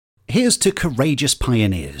Here's to courageous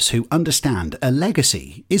pioneers who understand a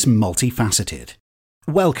legacy is multifaceted.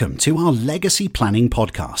 Welcome to our Legacy Planning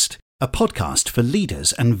Podcast, a podcast for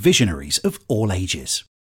leaders and visionaries of all ages.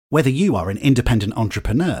 Whether you are an independent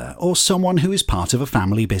entrepreneur or someone who is part of a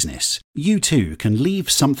family business, you too can leave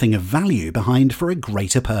something of value behind for a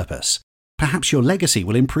greater purpose. Perhaps your legacy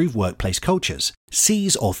will improve workplace cultures,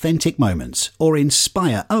 seize authentic moments, or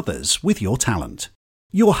inspire others with your talent.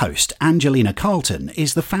 Your host, Angelina Carlton,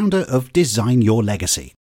 is the founder of Design Your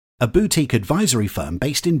Legacy, a boutique advisory firm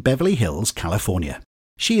based in Beverly Hills, California.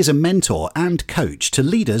 She is a mentor and coach to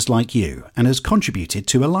leaders like you and has contributed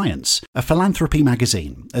to Alliance, a philanthropy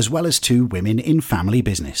magazine, as well as to Women in Family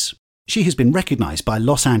Business. She has been recognized by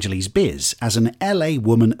Los Angeles Biz as an LA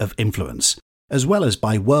Woman of Influence, as well as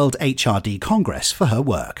by World HRD Congress for her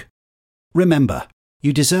work. Remember,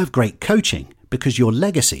 you deserve great coaching because your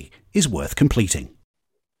legacy is worth completing.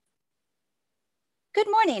 Good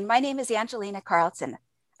morning. My name is Angelina Carlton.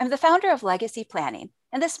 I'm the founder of Legacy Planning,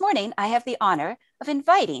 and this morning I have the honor of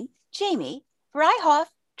inviting Jamie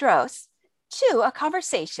Vrijhof-Droese to a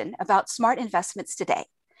conversation about smart investments today.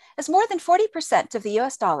 As more than 40% of the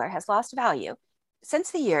US dollar has lost value since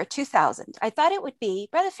the year 2000, I thought it would be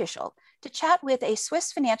beneficial to chat with a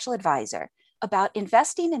Swiss financial advisor about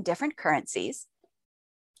investing in different currencies,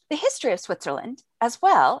 the history of Switzerland, as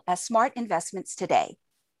well as smart investments today.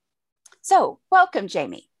 So, welcome,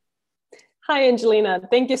 Jamie. Hi, Angelina.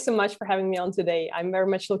 Thank you so much for having me on today. I'm very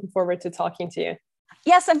much looking forward to talking to you.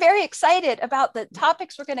 Yes, I'm very excited about the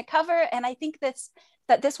topics we're going to cover, and I think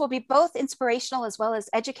that this will be both inspirational as well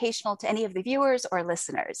as educational to any of the viewers or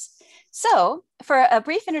listeners. So, for a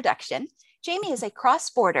brief introduction, Jamie is a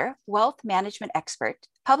cross-border wealth management expert,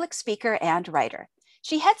 public speaker, and writer.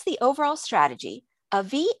 She heads the overall strategy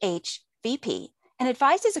of VHVP and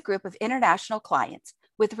advises a group of international clients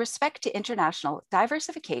with respect to international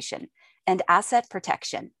diversification and asset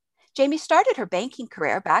protection. Jamie started her banking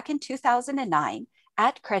career back in 2009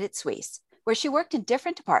 at Credit Suisse, where she worked in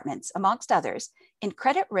different departments, amongst others, in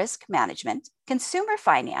credit risk management, consumer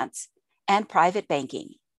finance, and private banking.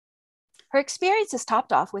 Her experience is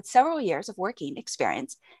topped off with several years of working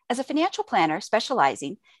experience as a financial planner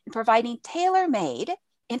specializing in providing tailor-made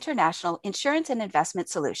international insurance and investment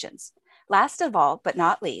solutions. Last of all, but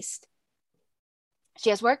not least, she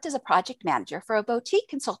has worked as a project manager for a boutique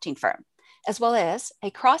consulting firm, as well as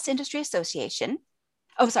cross-industry association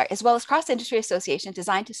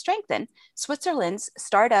designed to strengthen Switzerland's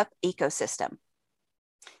startup ecosystem.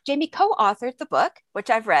 Jamie co-authored the book, which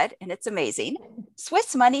I've read, and it's amazing,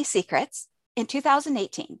 Swiss Money Secrets, in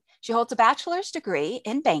 2018. She holds a bachelor's degree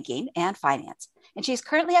in banking and finance, and she's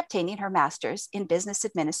currently obtaining her master's in business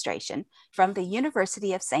administration from the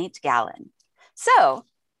University of St. Gallen. So,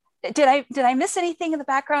 did I miss anything in the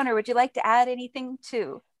background, or would you like to add anything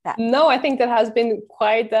to that? No, I think that has been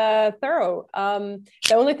quite thorough.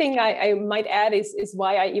 The only thing I might add is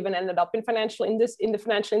why I even ended up in the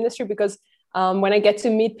financial industry, because when I get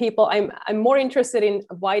to meet people, I'm more interested in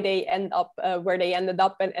why they end up where they ended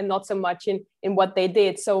up and not so much in what they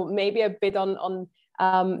did. So maybe a bit on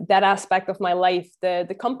that aspect of my life.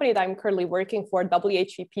 The company that I'm currently working for,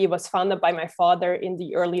 WHVP, was founded by my father in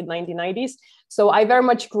the early 1990s. So I very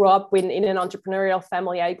much grew up in an entrepreneurial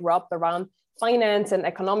family. I grew up around finance and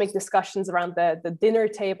economic discussions around the dinner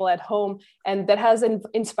table at home. And that has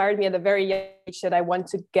inspired me at a very young age that I want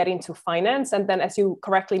to get into finance. And then, as you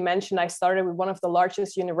correctly mentioned, I started with one of the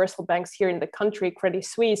largest universal banks here in the country, Credit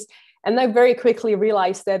Suisse. And I very quickly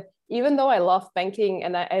realized that even though I love banking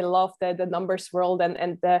and I love the numbers world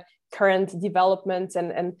and the current developments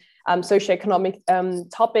and socioeconomic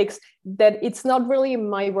topics, that it's not really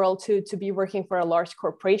my world to be working for a large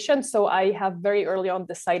corporation. So I have very early on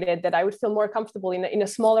decided that I would feel more comfortable in a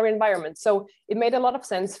smaller environment. So it made a lot of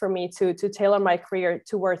sense for me to tailor my career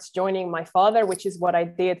towards joining my father, which is what I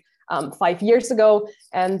did 5 years ago.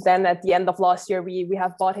 And then at the end of last year, we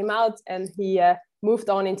have bought him out, and he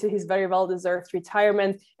moved on into his very well-deserved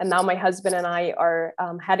retirement. And now my husband and I are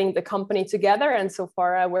heading the company together. And so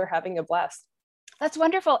far, we're having a blast. That's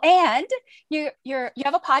wonderful. And you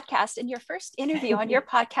have a podcast, and your first interview on your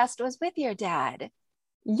podcast was with your dad.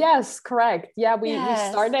 Yes, correct. Yeah, we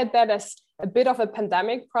started that as a bit of a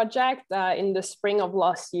pandemic project in the spring of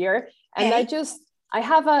last year. And I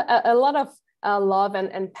have a lot of love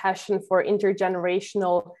and passion for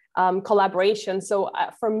intergenerational collaboration. So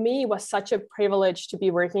for me, it was such a privilege to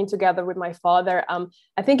be working together with my father.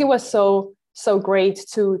 I think it was so great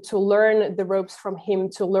to learn the ropes from him,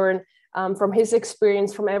 to learn from his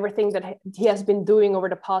experience, from everything that he has been doing over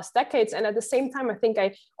the past decades. And at the same time, I think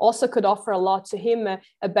I also could offer a lot to him,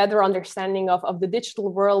 a better understanding of the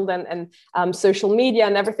digital world and social media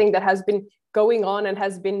and everything that has been going on and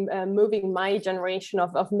has been moving my generation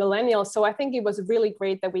of millennials. So I think it was really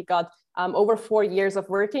great that we got over 4 years of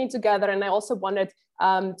working together. And I also wanted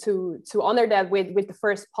to honor that with the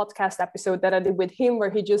first podcast episode that I did with him, where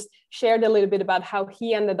he just shared a little bit about how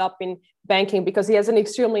he ended up in banking, because he has an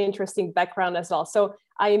extremely interesting background as well. So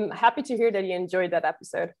I'm happy to hear that you enjoyed that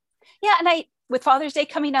episode. Yeah, and with Father's Day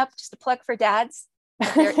coming up, just a plug for dads,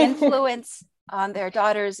 their influence on their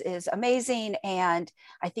daughters is amazing. And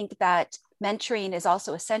I think that mentoring is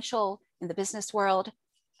also essential in the business world.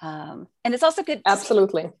 And it's also good.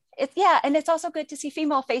 Absolutely. And it's also good to see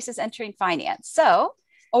female faces entering finance. So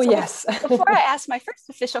yes. Before I ask my first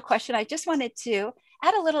official question, I just wanted to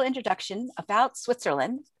add a little introduction about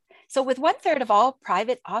Switzerland. So with 1/3 of all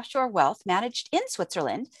private offshore wealth managed in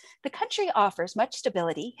Switzerland, the country offers much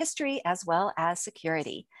stability, history, as well as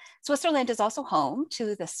security. Switzerland is also home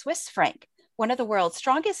to the Swiss franc, one of the world's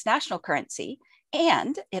strongest national currency,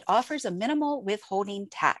 and it offers a minimal withholding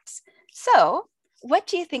tax. So what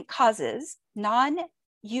do you think causes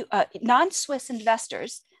non-Swiss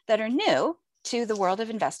investors that are new to the world of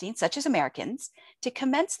investing, such as Americans, to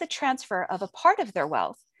commence the transfer of a part of their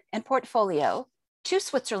wealth and portfolio to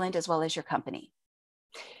Switzerland as well as your company?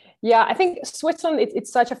 Yeah, I think Switzerland,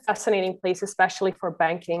 it's such a fascinating place, especially for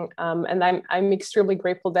banking. And I'm extremely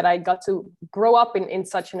grateful that I got to grow up in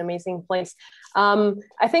such an amazing place.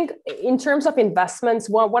 I think in terms of investments,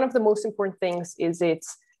 one of the most important things is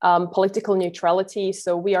its political neutrality.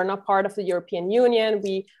 So we are not part of the European Union.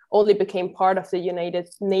 We only became part of the United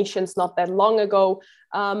Nations not that long ago.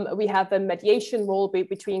 We have a mediation role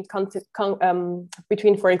between,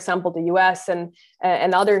 for example, the US and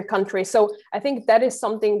other countries. So I think that is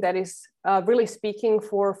something that is really speaking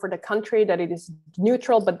for the country, that it is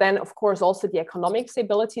neutral, but then, of course, also the economic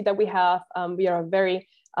stability that we have. We are a very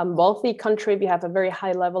wealthy country. We have a very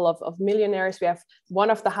high level of millionaires. We have one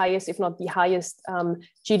of the highest, if not the highest,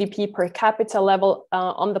 GDP per capita level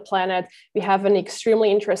on the planet. We have an extremely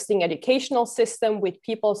interesting educational system, with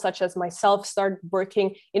people such as myself started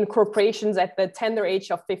working in corporations at the tender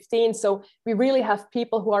age of 15. So we really have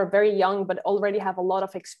people who are very young, but already have a lot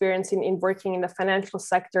of experience in working in the financial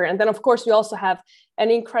sector. And then, of course, we also have an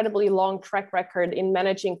incredibly long track record in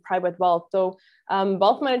managing private wealth. So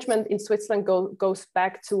wealth management in Switzerland goes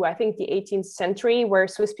back to, I think, the 18th century, where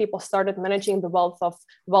Swiss people started managing the wealth of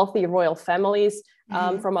wealthy royal families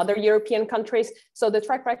from other European countries. So the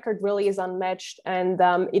track record really is unmatched, and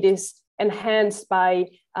it is enhanced by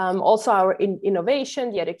also our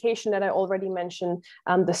innovation, the education that I already mentioned,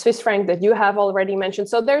 the Swiss franc that you have already mentioned.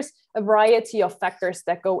 So there's a variety of factors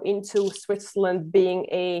that go into Switzerland being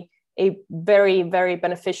a very, very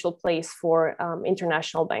beneficial place for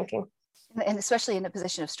international banking. And especially in a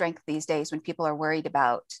position of strength these days when people are worried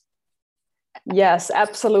about. Yes,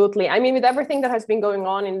 absolutely. I mean, with everything that has been going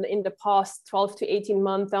on in the past 12 to 18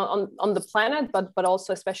 months on the planet, but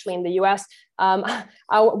also especially in the US,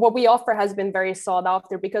 what we offer has been very sought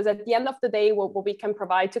after, because at the end of the day, what we can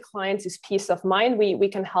provide to clients is peace of mind. We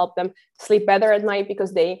can help them sleep better at night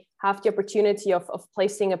because they have the opportunity of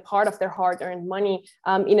placing a part of their hard-earned money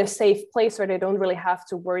in a safe place where they don't really have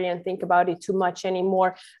to worry and think about it too much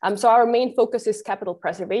anymore. So our main focus is capital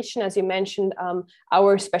preservation. As you mentioned,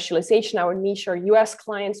 our specialization, our niche are US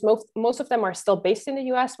clients. Most of them are still based in the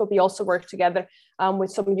US, but we also work together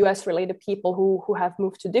with some US-related people who have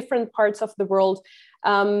moved to different parts of the world.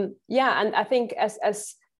 And I think as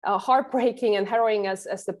heartbreaking and harrowing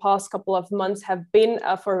as the past couple of months have been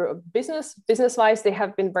for business-wise, they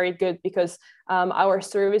have been very good, because our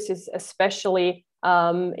service is especially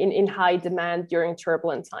in high demand during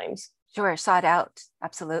turbulent times. Sure, sought out,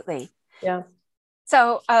 absolutely. Yeah.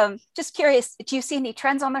 So just curious, do you see any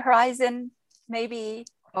trends on the horizon, maybe,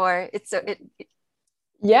 or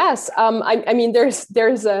Yes, I mean, there's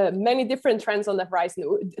many different trends on the horizon.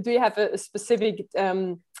 Do you have a specific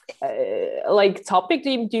like topic?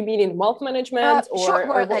 Do you mean in wealth management or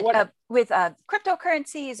what? With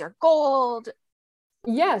cryptocurrencies or gold?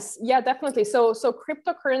 Yes, yeah, definitely. So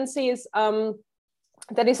cryptocurrencies,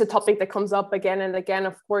 that is a topic that comes up again and again.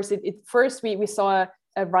 Of course, first we saw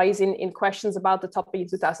a rise in questions about the topic in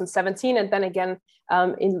 2017, and then again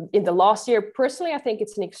in the last year. Personally, I think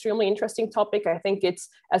it's an extremely interesting topic. I think it's,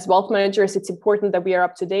 as wealth managers, it's important that we are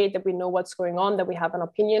up to date, that we know what's going on, that we have an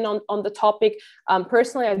opinion on the topic.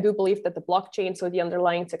 Personally, I do believe that the blockchain, so the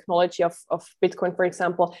underlying technology of Bitcoin, for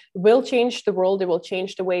example, will change the world. It will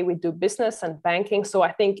change the way we do business and banking. So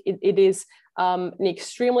I think it is an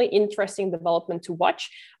extremely interesting development to watch.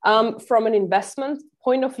 From an investment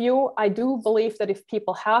point of view, I do believe that if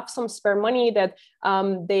people have some spare money that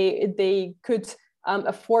they could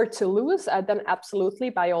afford to lose, then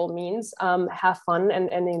absolutely, by all means, have fun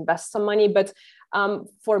and invest some money. But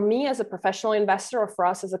for me as a professional investor, or for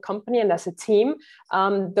us as a company and as a team,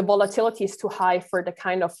 the volatility is too high for the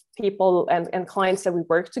kind of people and clients that we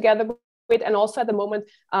work together with. And also at the moment,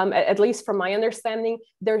 at least from my understanding,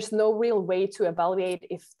 there's no real way to evaluate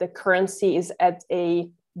if the currency is at a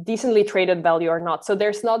decently traded value or not. So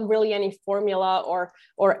there's not really any formula or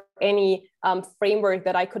any framework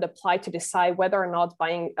that I could apply to decide whether or not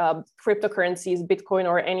buying cryptocurrencies, Bitcoin,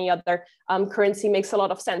 or any other currency makes a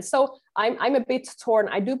lot of sense. So I'm a bit torn.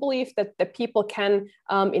 I do believe that the people can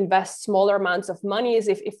invest smaller amounts of money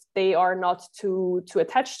if they are not too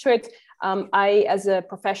attached to it. I, as a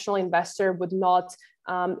professional investor, would not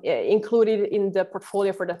include it in the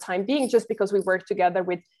portfolio for the time being, just because we work together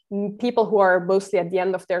with people who are mostly at the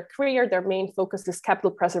end of their career. Their main focus is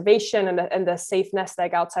capital preservation and a safe nest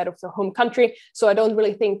egg outside of the home country. So I don't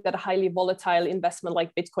really think that a highly volatile investment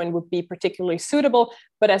like Bitcoin would be particularly suitable.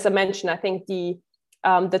 But as I mentioned, I think the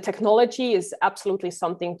technology is absolutely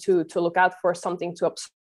something to look out for, something to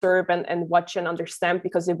observe and watch and understand,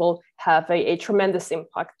 because it will have a tremendous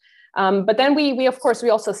impact. But then we of course, we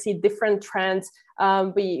also see different trends.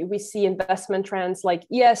 We see investment trends like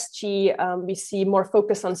ESG. We see more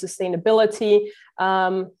focus on sustainability.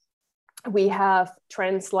 We have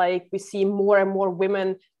trends like we see more and more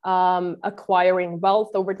women acquiring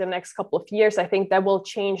wealth over the next couple of years. I think that will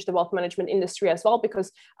change the wealth management industry as well,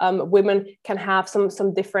 because women can have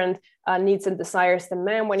some different needs and desires than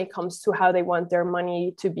men when it comes to how they want their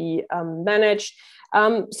money to be managed.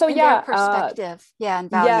 So and yeah, their perspective, and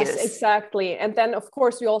values. Yes, exactly. And then of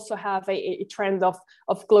course we also have a trend of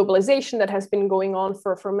globalization that has been going on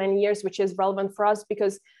for many years, which is relevant for us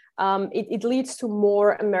because it leads to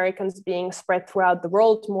more Americans being spread throughout the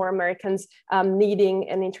world, more Americans needing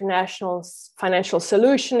an international financial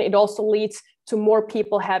solution. It also leads to more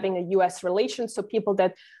people having a US relation. So people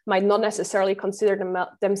that might not necessarily consider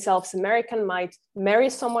themselves American might marry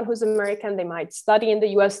someone who's American. They might study in the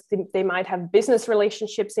US. They might have business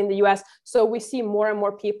relationships in the US. So we see more and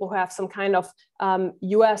more people who have some kind of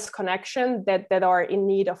US connection that are in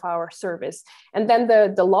need of our service. And then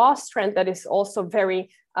the last trend that is also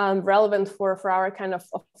very relevant for our kind of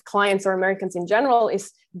clients or Americans in general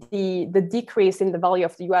is the decrease in the value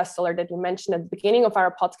of the US dollar that you mentioned at the beginning of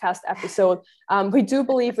our podcast episode. We do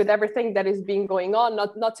believe with everything that is being going on,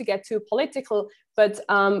 not to get too political, but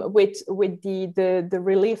with the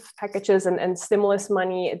relief packages and stimulus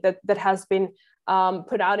money that has been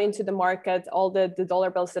put out into the market, all the dollar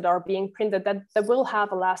bills that are being printed, that will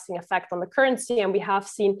have a lasting effect on the currency. And we have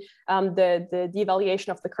seen the devaluation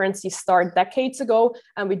of the currency start decades ago.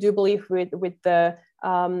 And we do believe with the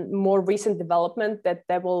more recent development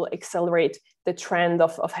that will accelerate the trend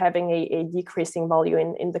of having a decreasing value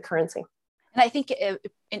in the currency. And I think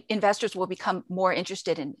investors will become more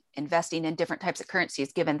interested in investing in different types of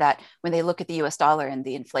currencies, given that when they look at the US dollar and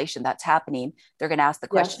the inflation that's happening, they're going to ask the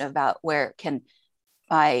question about where can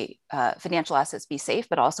my financial assets be safe,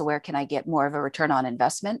 but also where can I get more of a return on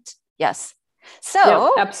investment? Yes.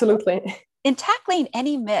 So absolutely. In tackling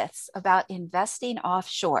any myths about investing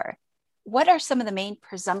offshore, what are some of the main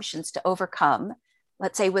presumptions to overcome,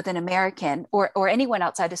 let's say with an American or anyone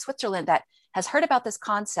outside of Switzerland that has heard about this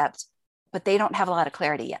concept, but they don't have a lot of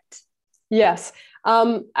clarity yet? Yes,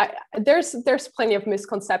 there's plenty of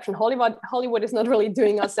misconception. Hollywood is not really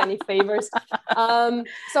doing us any favors.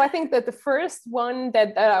 So I think that the first one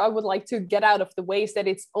that I would like to get out of the way is that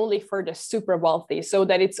it's only for the super wealthy. So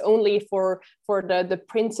that it's only for the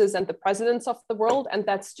princes and the presidents of the world. And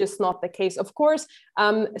that's just not the case. Of course,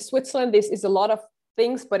 Switzerland is a lot of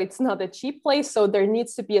things, but it's not a cheap place. So there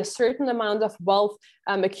needs to be a certain amount of wealth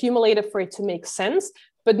accumulated for it to make sense.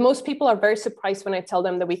 But most people are very surprised when I tell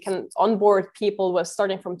them that we can onboard people with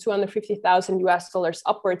starting from $250,000 US dollars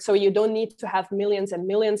upwards. So you don't need to have millions and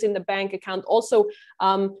millions in the bank account. Also,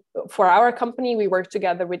 for our company, we work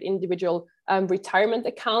together with individual retirement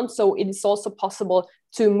accounts. So it is also possible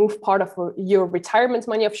to move part of your retirement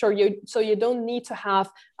money offshore. So you don't need to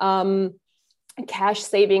have cash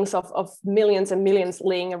savings of millions and millions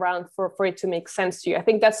laying around for it to make sense to you. I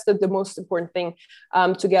think that's the most important thing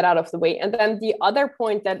to get out of the way. And then the other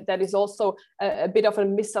point that is also a bit of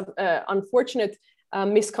an unfortunate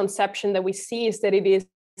misconception that we see is that it is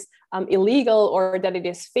illegal, or that it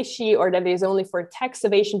is fishy, or that it is only for tax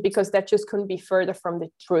evasion, because that just couldn't be further from the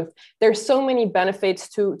truth. There's so many benefits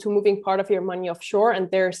to moving part of your money offshore, and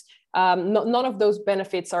there's none of those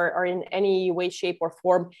benefits are in any way, shape, or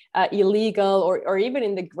form illegal, or even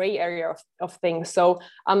in the gray area of things. So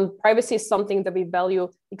privacy is something that we value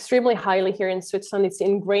extremely highly here in Switzerland. It's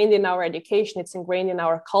ingrained in our education, it's ingrained in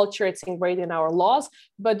our culture, it's ingrained in our laws.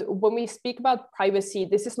 But when we speak about privacy,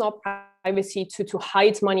 this is not privacy to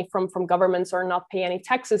hide money from governments or not pay any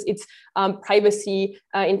taxes. It's privacy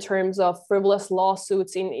in terms of frivolous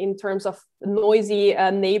lawsuits, in terms of noisy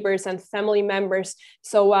neighbors and family members.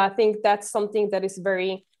 So I think that's something that is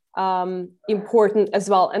very important as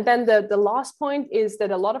well. And then the last point is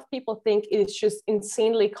that a lot of people think it's just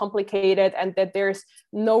insanely complicated and that there's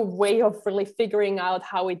no way of really figuring out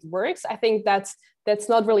how it works. I think that's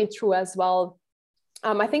not really true as well.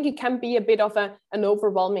 I think it can be a bit of an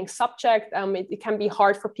overwhelming subject. It can be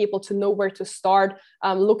hard for people to know where to start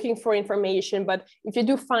looking for information. But if you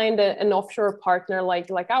do find an offshore partner like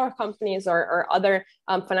our companies or other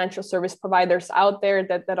financial service providers out there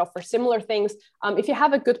that offer similar things, if you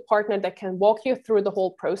have a good partner that can walk you through the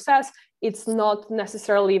whole process, it's not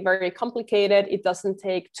necessarily very complicated. It doesn't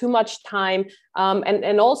take too much time.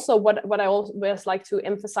 And also what I always like to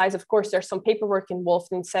emphasize, of course, there's some paperwork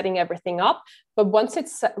involved in setting everything up. But once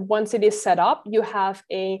it is set up, you have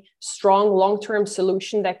a strong long-term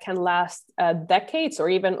solution that can last decades or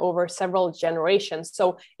even over several generations.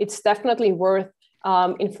 So it's definitely worth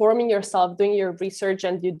informing yourself, doing your research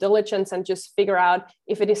and due diligence, and just figure out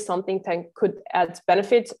if it is something that could add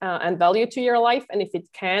benefit and value to your life. And if it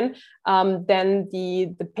can, then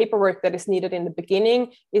the paperwork that is needed in the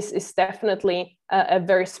beginning is definitely a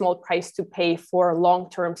very small price to pay for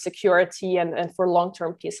long-term security and for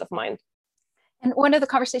long-term peace of mind. And one of the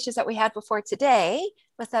conversations that we had before today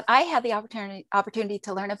was that I had the opportunity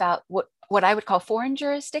to learn about what I would call foreign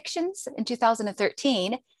jurisdictions in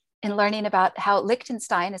 2013, and learning about how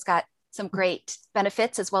Liechtenstein has got some great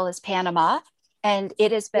benefits, as well as Panama. And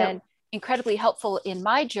it has been incredibly helpful in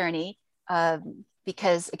my journey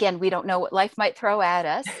because, again, we don't know what life might throw at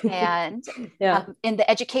us. And and the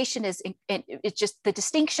education it's just the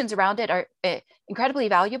distinctions around it are incredibly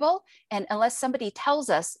valuable. And unless somebody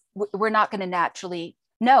tells us, we're not going to naturally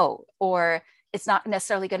know, or it's not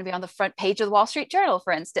necessarily going to be on the front page of the Wall Street Journal,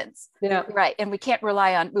 for instance. Yeah. Right. And we can't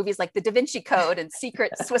rely on movies like the Da Vinci Code and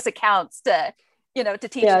secret Swiss accounts to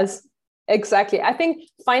teach us. Exactly. I think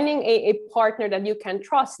finding a partner that you can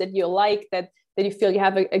trust, that you like, that you feel you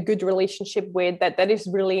have a good relationship with, that is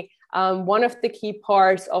really one of the key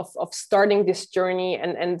parts of starting this journey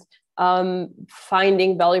and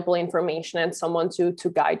finding valuable information and someone to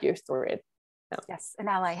guide you through it. Yes, an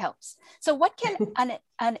ally helps. So what can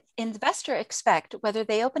an investor expect, whether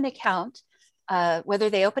they open an account at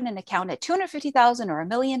 $250,000 or $1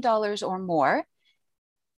 million or more?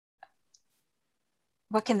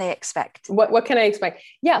 What can they expect? What can I expect?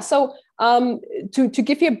 Yeah, so to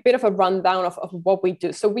give you a bit of a rundown of what we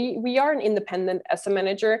do. So we are an independent asset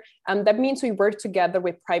manager, and that means we work together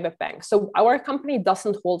with private banks. So our company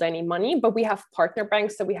doesn't hold any money, but we have partner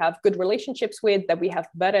banks that we have good relationships with, that we have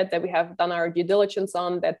vetted, that we have done our due diligence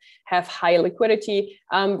on, that have high liquidity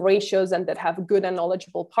ratios, and that have good and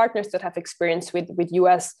knowledgeable partners that have experience with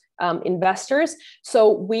US investors.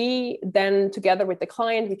 So we then, together with the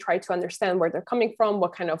client, we try to understand where they're coming from,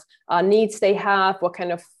 what kind of needs they have, what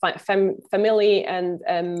kind of family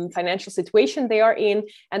and financial situation they are in.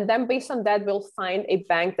 And then based on that, we'll find a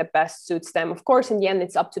bank that best suits them. Of course, in the end,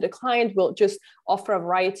 it's up to the client. We'll just offer a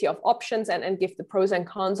variety of options and give the pros and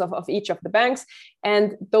cons of each of the banks.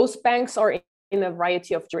 And those banks are in a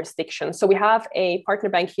variety of jurisdictions. So we have a partner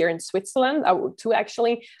bank here in Switzerland, two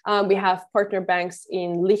actually. We have partner banks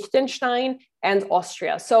in Liechtenstein and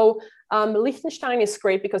Austria. So Liechtenstein is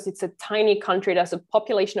great because it's a tiny country. There's a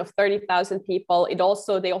population of 30,000 people.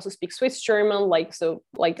 They also speak Swiss German,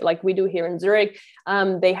 like we do here in Zurich.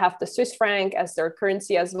 They have the Swiss franc as their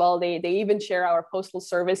currency as well. They even share our postal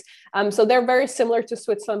service. So they're very similar to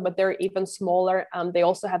Switzerland, but they're even smaller. They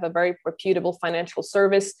also have a very reputable financial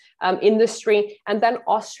service industry. And then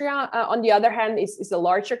Austria, on the other hand, is a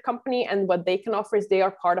larger company. And what they can offer is they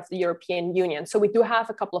are part of the European Union. So we do have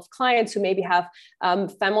a couple of clients who maybe have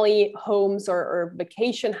family homes or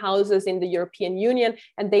vacation houses in the European Union,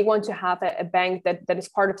 and they want to have a bank that is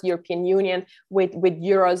part of the European Union with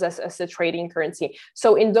euros as a trading currency.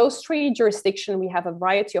 So in those three jurisdictions, we have a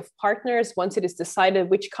variety of partners. Once it is decided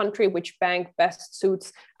which country, which bank best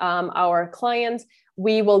suits our clients,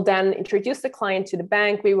 we will then introduce the client to the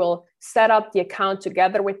bank. We will set up the account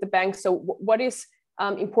together with the bank. So what is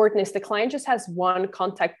important is the client just has one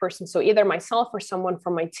contact person. So either myself or someone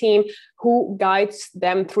from my team who guides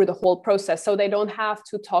them through the whole process. So they don't have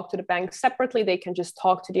to talk to the bank separately. They can just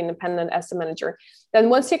talk to the independent asset manager. Then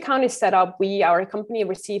once the account is set up, our company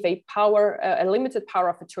receive a limited power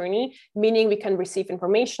of attorney, meaning we can receive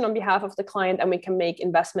information on behalf of the client and we can make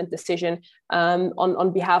investment decision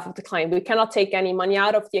on behalf of the client. We cannot take any money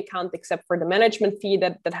out of the account except for the management fee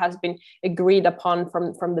that has been agreed upon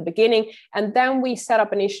from the beginning. And then we set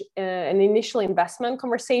up an initial investment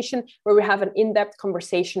conversation where we have an in-depth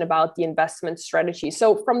conversation about the investment strategy.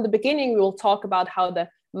 So from the beginning, we will talk about how the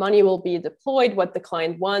money will be deployed, what the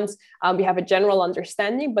client wants. We have a general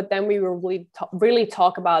understanding, but then we will really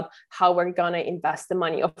talk about how we're going to invest the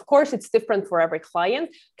money. Of course, it's different for every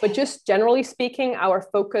client, but just generally speaking, our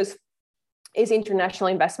focus is international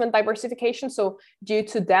investment diversification. So due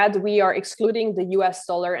to that, we are excluding the US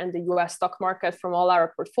dollar and the US stock market from all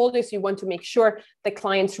our portfolios. We want to make sure the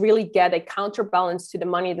clients really get a counterbalance to the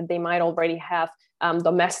money that they might already have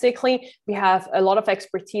domestically. We have a lot of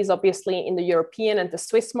expertise, obviously, in the European and the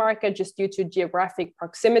Swiss market, just due to geographic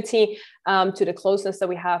proximity, to the closeness that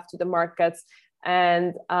we have to the markets.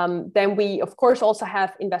 And then we, of course, also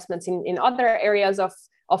have investments in other areas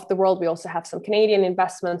of the world. We also have some Canadian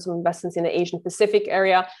investments, some investments in the Asian Pacific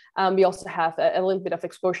area. We also have a little bit of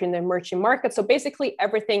exposure in the emerging markets. So basically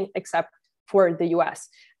everything except for the US.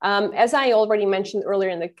 As I already mentioned earlier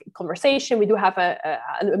in the conversation, we do have a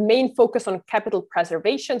main focus on capital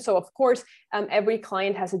preservation. So of course, every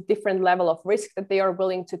client has a different level of risk that they are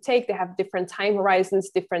willing to take. They have different time horizons,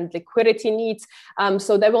 different liquidity needs.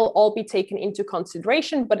 So they will all be taken into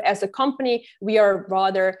consideration. But as a company, we are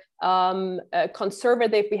rather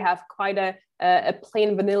conservative. We have quite a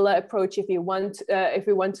plain vanilla approach, if we want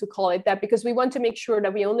to call it that, because we want to make sure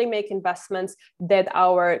that we only make investments that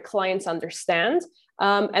our clients understand,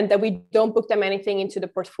 and that we don't book them anything into the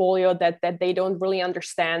portfolio that they don't really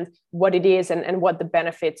understand what it is and what the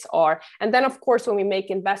benefits are. And then, of course, when we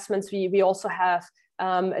make investments, we also have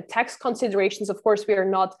tax considerations. Of course, we are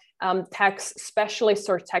not tax specialists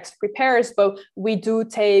or tax preparers, but we do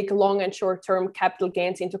take long and short-term capital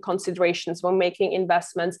gains into considerations when making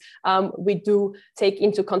investments. We do take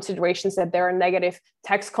into considerations that there are negative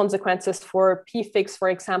tax consequences for PFICs, for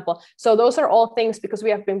example. So those are all things, because we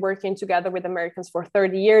have been working together with Americans for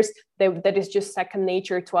 30 years, that is just second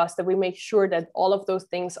nature to us, that we make sure that all of those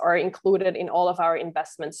things are included in all of our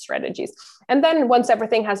investment strategies. And then once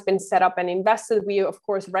everything has been set up and invested, we of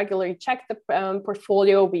course regularly check the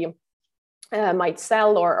portfolio. We might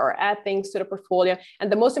sell or add things to the portfolio.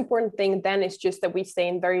 And the most important thing then is just that we stay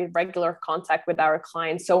in very regular contact with our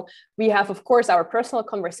clients. So we have, of course, our personal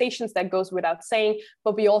conversations, that goes without saying,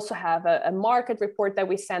 but we also have a market report that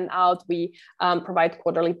we send out. We provide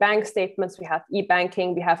quarterly bank statements. We have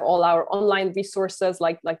e-banking. We have all our online resources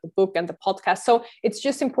like the book and the podcast. So it's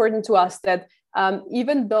just important to us that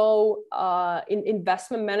even though in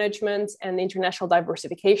investment management and international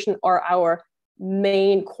diversification are our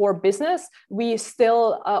main core business, we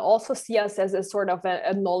still also see us as a sort of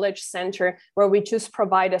a knowledge center where we just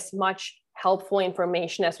provide as much helpful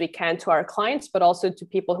information as we can to our clients, but also to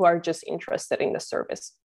people who are just interested in the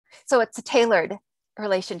service. So it's a tailored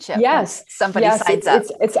relationship. Yes, somebody signs up.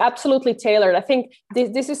 It's absolutely tailored. I think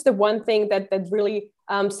this is the one thing that really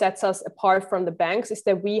sets us apart from the banks, is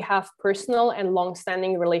that we have personal and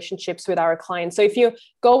long-standing relationships with our clients. So if you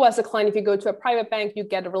go as a client, if you go to a private bank, you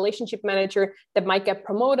get a relationship manager that might get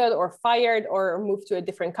promoted or fired or move to a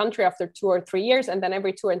different country after 2 or 3 years. And then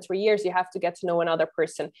every 2 or 3 years, you have to get to know another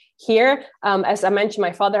person. Here, as I mentioned,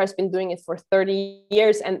 my father has been doing it for 30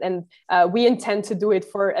 years, and we intend to do it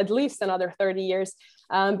for at least another 30 years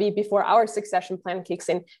before our succession plan kicks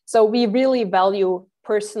in. So we really value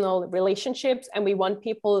personal relationships, and we want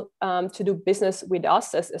people to do business with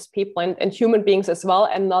us as people and human beings as well,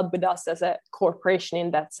 and not with us as a corporation in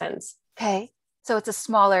that sense. Okay, so it's a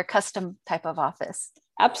smaller custom type of office.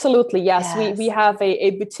 Absolutely, yes. We have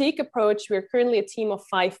a boutique approach. We're currently a team of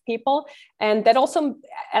 5 people, and that also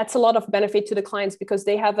adds a lot of benefit to the clients, because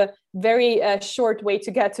they have a very short way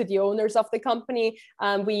to get to the owners of the company.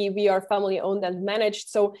 We are family owned and managed.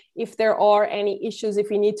 So if there are any issues,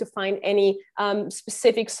 if we need to find any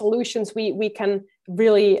specific solutions, we can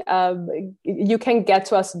really, you can get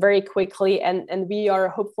to us very quickly, and we are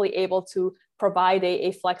hopefully able to provide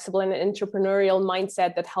a flexible and entrepreneurial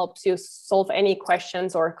mindset that helps you solve any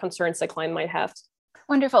questions or concerns the client might have.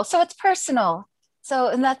 Wonderful. So it's personal. So,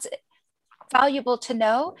 and that's valuable to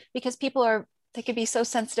know, because they can be so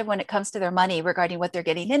sensitive when it comes to their money regarding what they're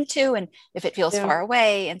getting into and if it feels far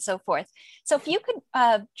away and so forth. So if you could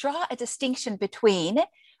draw a distinction between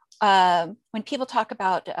when people talk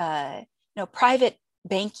about private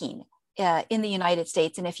banking in the United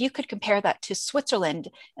States, and if you could compare that to Switzerland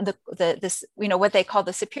and this what they call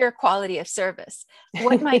the superior quality of service,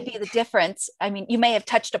 what might be the difference? I mean, you may have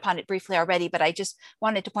touched upon it briefly already, but I just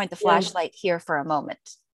wanted to point the flashlight here for a moment.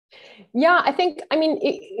 Yeah, I mean,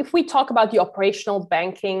 if we talk about the operational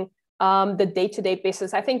banking, the day-to-day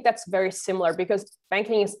business, I think that's very similar, because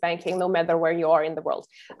banking is banking no matter where you are in the world.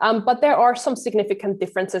 But there are some significant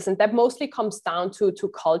differences, and that mostly comes down to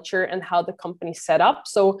culture and how the company's set up.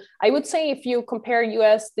 So I would say if you compare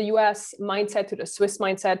the US mindset to the Swiss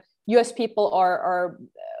mindset, US people are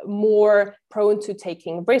more prone to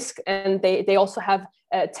taking risk, and they also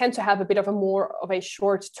tend to have a bit of a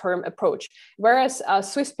short-term approach. Whereas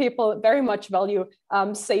Swiss people very much value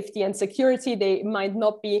safety and security. They might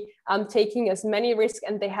not be taking as many risks,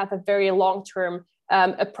 and they have a very long-term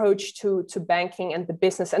approach to banking and the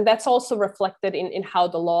business. And that's also reflected in how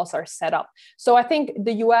the laws are set up. So I think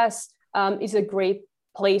the US is a great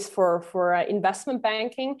place for investment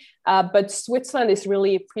banking, but Switzerland is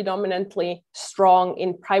really predominantly strong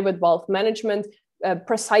in private wealth management,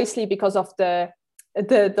 precisely because of the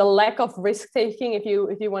lack of risk taking, if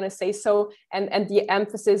you want to say so, and the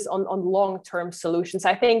emphasis on long-term solutions.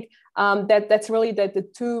 I think that's really the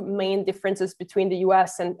two main differences between the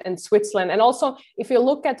US and Switzerland. And also, if you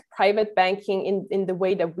look at private banking in the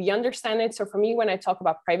way that we understand it, so for me, when I talk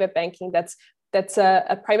about private banking, that's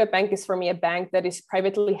a private bank is for me a bank that is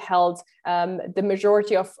privately held. The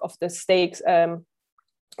majority of the stakes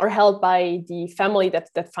are held by the family that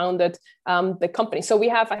founded the company. So we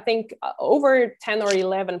have, I think, over 10 or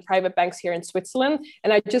 11 private banks here in Switzerland.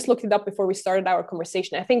 And I just looked it up before we started our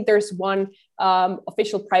conversation. I think there's one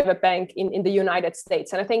official private bank in the United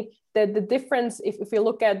States. And I think that the difference, if you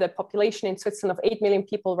look at the population in Switzerland of 8 million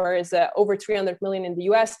people, whereas over 300 million in the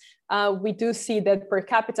US, we do see that per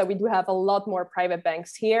capita, we do have a lot more private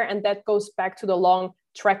banks here. And that goes back to the long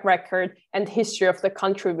track record and history of the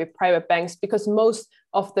country with private banks, because most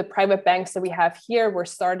of the private banks that we have here were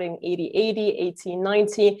starting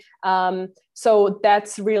 1890. So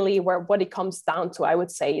that's really what it comes down to, I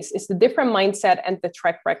would say, is the different mindset and the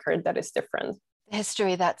track record that is different. The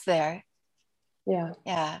history that's there. Yeah.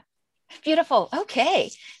 Yeah. Beautiful.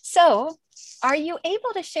 Okay. So are you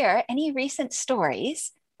able to share any recent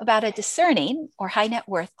stories about a discerning or high net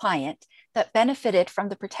worth client that benefited from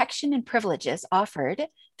the protection and privileges offered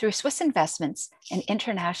through Swiss investments and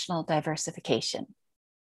international diversification?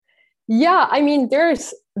 Yeah, I mean,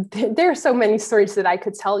 there's so many stories that I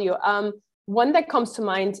could tell you. One that comes to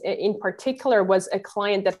mind in particular was a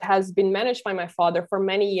client that has been managed by my father for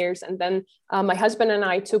many years. And then my husband and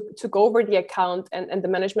I took over the account and the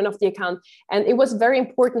management of the account. And it was very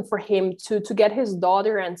important for him to get his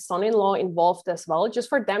daughter and son-in-law involved as well, just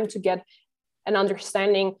for them to get an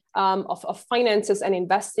understanding of finances and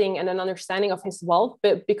investing, and an understanding of his wealth,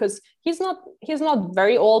 because he's not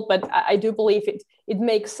very old, but I do believe it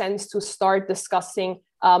makes sense to start discussing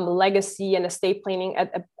legacy and estate planning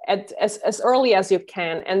at as early as you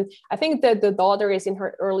can. And I think that the daughter is in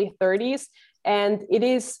her early 30s, and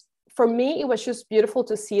for me, it was just beautiful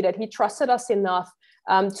to see that he trusted us enough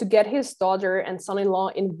to get his daughter and son-in-law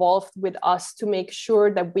involved with us, to make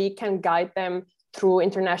sure that we can guide them through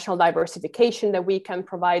international diversification, that we can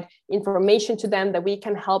provide information to them, that we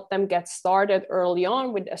can help them get started early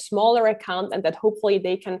on with a smaller account, and that hopefully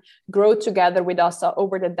they can grow together with us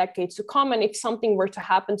over the decades to come. And if something were to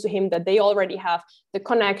happen to him, that they already have the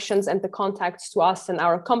connections and the contacts to us and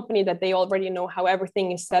our company, that they already know how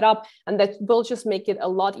everything is set up, and that will just make it a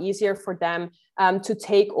lot easier for them to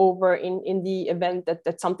take over in the event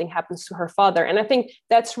that something happens to her father. And I think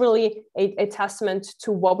that's really a testament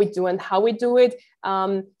to what we do and how we do it.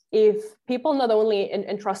 If people not only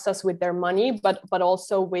entrust us with their money, but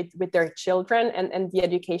also with their children and the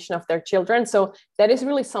education of their children. So that is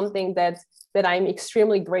really something that I'm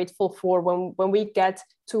extremely grateful for when we get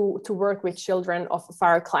to work with children of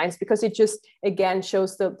our clients, because it just, again,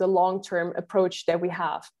 shows the long-term approach that we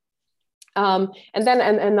have. And then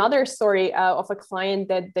another story of a client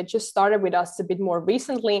that just started with us a bit more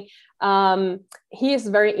recently. He is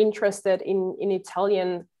very interested in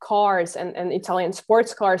Italian cars and Italian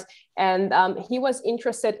sports cars. And he was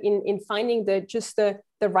interested in finding the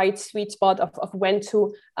the right sweet spot of when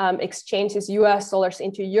to exchange his US dollars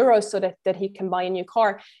into euros so that he can buy a new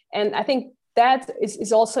car. And I think that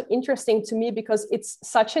is also interesting to me because it's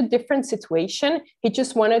such a different situation. He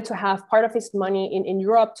just wanted to have part of his money in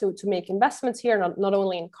Europe to make investments here, not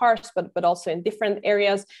only in cars, but also in different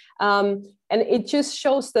areas. And it just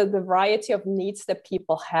shows the variety of needs that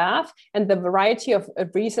people have and the variety of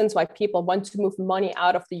reasons why people want to move money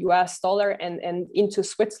out of the US dollar and into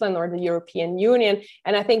Switzerland or the European Union.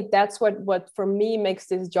 And I think that's what for me makes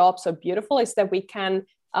this job so beautiful, is that we can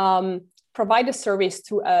provide a service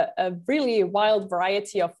to a really wild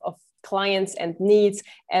variety of clients and needs,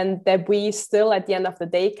 and that we still at the end of the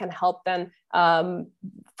day can help them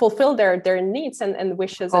fulfill their needs and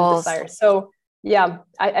wishes and desires. So yeah,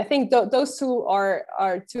 I think those two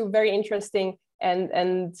are two very interesting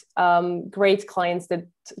and great clients that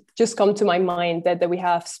just come to my mind that we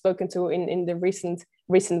have spoken to in the recent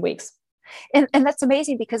weeks. And that's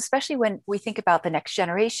amazing, because especially when we think about the next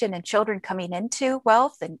generation and children coming into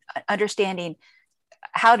wealth and understanding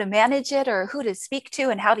how to manage it or who to speak to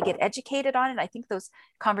and how to get educated on it, I think those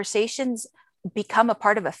conversations become a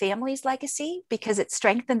part of a family's legacy, because it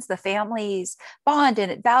strengthens the family's bond and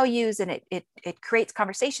it values and it creates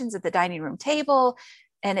conversations at the dining room table.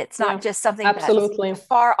 And it's not just something that's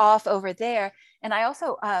far off over there. And I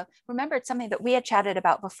also remembered something that we had chatted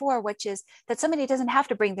about before, which is that somebody doesn't have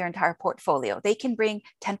to bring their entire portfolio. They can bring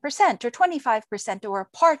 10% or 25% or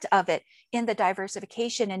a part of it in the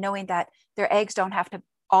diversification, and knowing that their eggs don't have to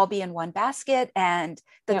all be in one basket and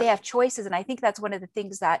that they have choices. And I think that's one of the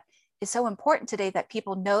things that is so important today, that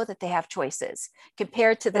people know that they have choices,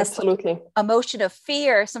 compared to this emotion of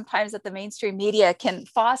fear sometimes that the mainstream media can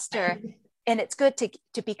foster. And it's good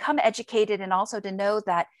to become educated, and also to know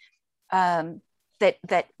that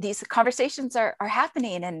that these conversations are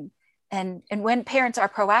happening, and when parents are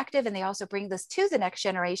proactive and they also bring this to the next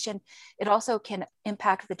generation, it also can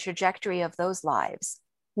impact the trajectory of those lives.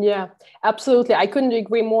 Yeah, absolutely. I couldn't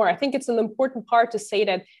agree more. I think it's an important part to say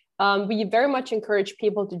that we very much encourage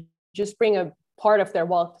people to just bring a part of their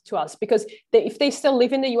wealth to us, because if they still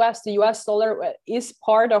live in the US dollar is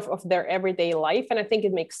part of their everyday life. And I think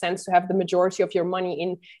it makes sense to have the majority of your money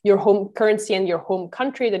in your home currency and your home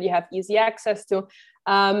country that you have easy access to.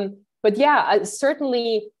 But yeah,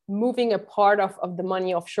 certainly moving a part of the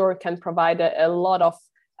money offshore can provide a lot of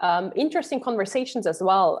interesting conversations as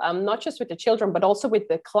well, not just with the children, but also with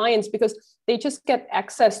the clients, because they just get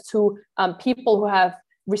access to people who have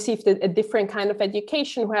received a different kind of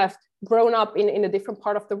education, who have grown up in a different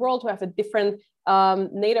part of the world, who have a different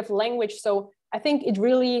native language. So I think it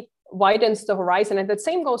really widens the horizon. And the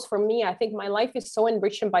same goes for me. I think my life is so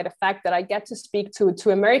enriched by the fact that I get to speak to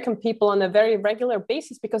American people on a very regular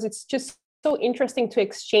basis, because it's just so interesting to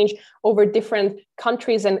exchange over different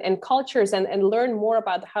countries and cultures and learn more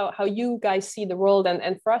about how you guys see the world,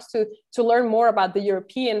 and for us to learn more about the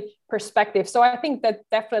European perspective. So I think that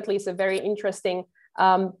definitely is a very interesting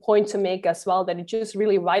point to make as well, that it just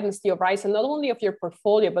really widens the horizon, not only of your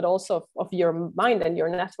portfolio, but also of your mind and your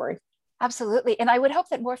network. Absolutely. And I would hope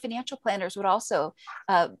that more financial planners would also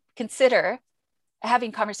consider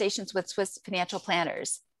having conversations with Swiss financial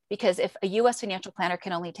planners, because if a US financial planner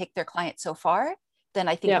can only take their client so far, then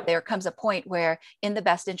I think there comes a point where, in the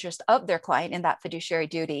best interest of their client, in that fiduciary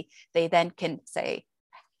duty, they then can say,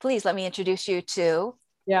 please let me introduce you to,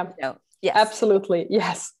 yes. Absolutely.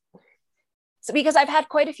 Yes. So, because I've had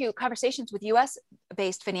quite a few conversations with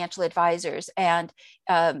US-based financial advisors, and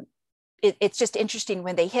it's just interesting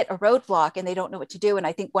when they hit a roadblock and they don't know what to do. And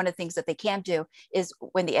I think one of the things that they can do is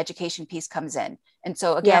when the education piece comes in. And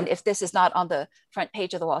so again, if this is not on the front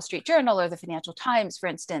page of the Wall Street Journal or the Financial Times, for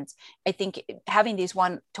instance, I think having these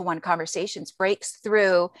one-to-one conversations breaks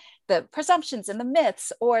through the presumptions and the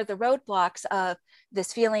myths or the roadblocks of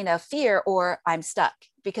this feeling of fear or I'm stuck,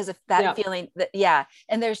 because of that feeling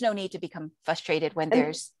and there's no need to become frustrated when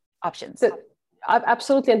there's options.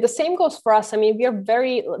 Absolutely. And the same goes for us. I mean,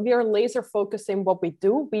 we are laser focused in what we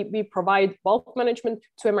do. We provide wealth management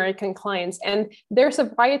to American clients, and there's a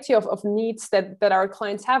variety of needs that our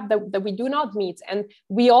clients have that we do not meet. And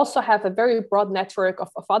we also have a very broad network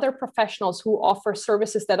of other professionals who offer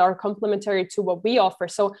services that are complementary to what we offer.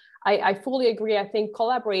 So I fully agree. I think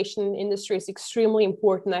collaboration in industry is extremely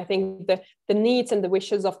important. I think the needs and the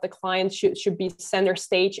wishes of the clients should be center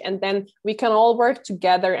stage, and then we can all work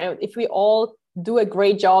together. And if we all do a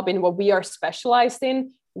great job in what we are specialized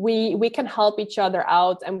in, we can help each other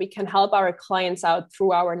out, and we can help our clients out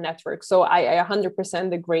through our network. So I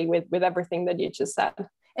 100% agree with everything that you just said.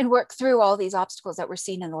 and work through all these obstacles that we're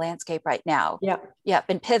seeing in the landscape right now. Yeah. Yep.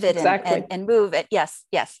 And pivot exactly. and move it. Yes.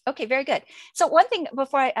 Yes. Okay. Very good. So one thing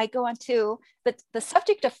before I go on to the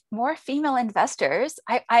subject of more female investors,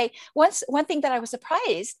 one thing that I was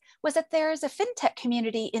surprised was that there's a fintech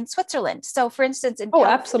community in Switzerland. So for instance, in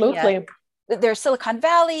California, absolutely. There's Silicon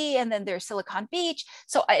Valley and then there's Silicon Beach.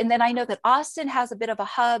 So, and then I know that Austin has a bit of a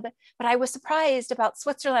hub, but I was surprised about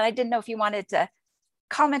Switzerland. I didn't know if you wanted to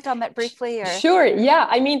comment on that briefly. Or... Sure. Yeah.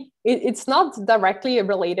 I mean, it's not directly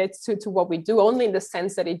related to what we do, only in the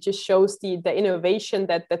sense that it just shows the innovation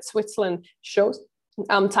that Switzerland shows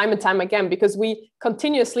time and time again, because we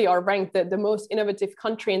continuously are ranked the most innovative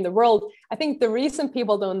country in the world. I think the reason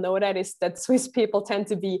people don't know that is that Swiss people tend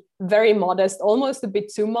to be very modest, almost a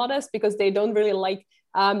bit too modest, because they don't really like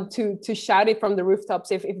to shout it from the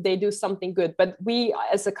rooftops if they do something good. But we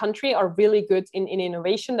as a country are really good in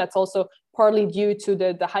innovation. That's also partly due to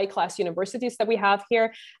the high class universities that we have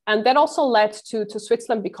here. And that also led to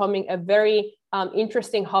Switzerland becoming a very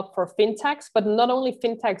interesting hub for fintechs, but not only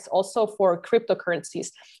fintechs, also for cryptocurrencies.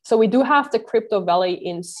 So we do have the crypto valley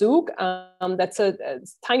in Zug. That's a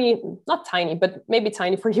tiny, not tiny, but maybe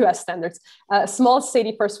tiny for US standards, a small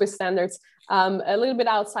city for Swiss standards, a little bit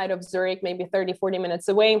outside of Zurich, maybe 30, 40 minutes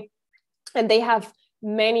away. And they have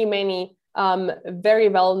many very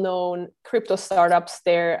well-known crypto startups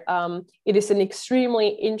there. It is an extremely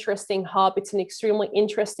interesting hub. It's an extremely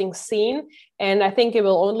interesting scene. And I think it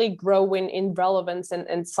will only grow in relevance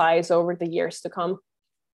and size over the years to come.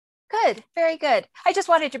 Good, very good. I just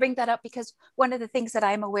wanted to bring that up because one of the things that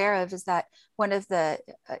I'm aware of is that one of the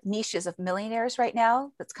niches of millionaires right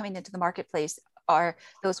now that's coming into the marketplace are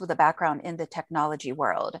those with a background in the technology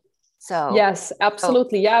world. So yes,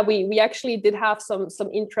 absolutely. Yeah, we actually did have some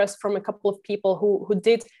interest from a couple of people who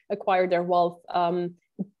did acquire their wealth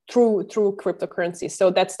through cryptocurrency. So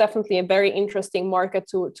that's definitely a very interesting market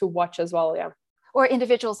to watch as well. Yeah. Or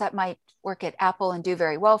individuals that might work at Apple and do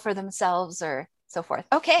very well for themselves or so forth.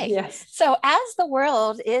 Okay. Yes. So as the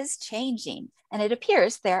world is changing and it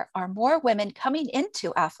appears there are more women coming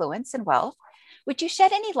into affluence and wealth, would you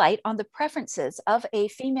shed any light on the preferences of a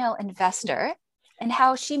female investor and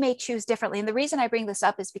how she may choose differently? And the reason I bring this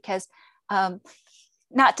up is because,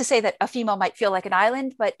 not to say that a female might feel like an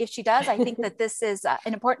island, but if she does, I think that this is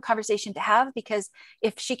an important conversation to have, because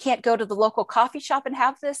if she can't go to the local coffee shop and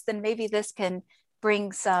have this, then maybe this can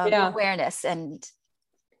bring some awareness. And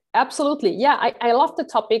absolutely. Yeah, I love the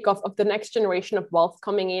topic of the next generation of wealth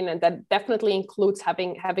coming in, and that definitely includes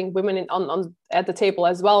having women on at the table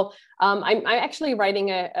as well. I'm actually writing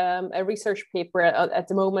a research paper at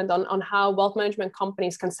the moment on how wealth management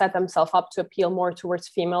companies can set themselves up to appeal more towards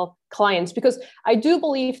female clients, because I do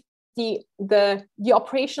believe the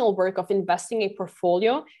operational work of investing a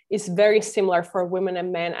portfolio is very similar for women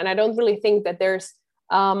and men, and I don't really think that there's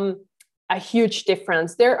a huge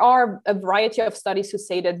difference. There are a variety of studies who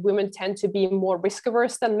say that women tend to be more risk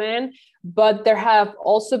averse than men, but there have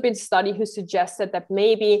also been studies who suggested that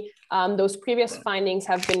maybe those previous findings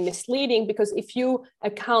have been misleading, because if you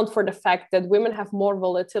account for the fact that women have more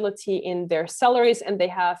volatility in their salaries and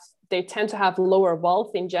they tend to have lower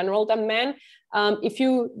wealth in general than men, if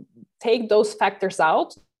you take those factors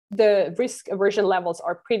out, the risk aversion levels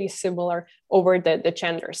are pretty similar over the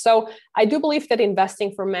gender. So I do believe that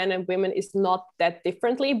investing for men and women is not that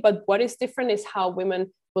differently, but what is different is how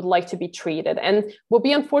women would like to be treated. And what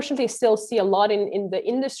we unfortunately still see a lot in the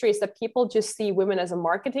industry is that people just see women as a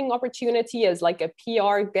marketing opportunity, as like a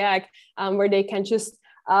PR gag, where they can just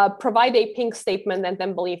provide a pink statement and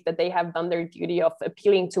then believe that they have done their duty of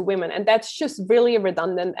appealing to women. And that's just really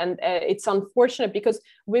redundant. And it's unfortunate, because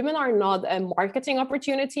women are not a marketing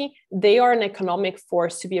opportunity. They are an economic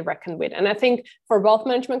force to be reckoned with. And I think for wealth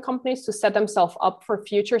management companies to set themselves up for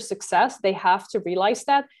future success, they have to realize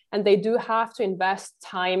that. And they do have to invest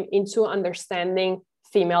time into understanding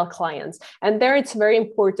female clients. And there it's very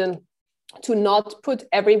important to not put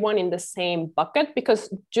everyone in the same bucket,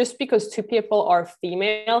 because just because two people are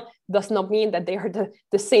female does not mean that they are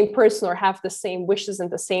the same person or have the same wishes and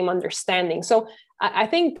the same understanding. So I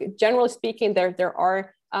think generally speaking, there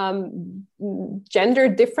are gender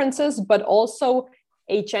differences, but also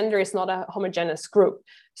a gender is not a homogeneous group.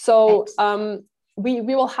 So we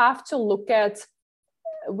will have to look at,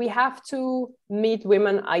 we have to meet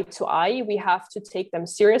women eye to eye. We have to take them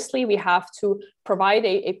seriously. We have to provide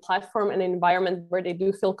a platform and environment where they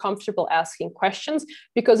do feel comfortable asking questions.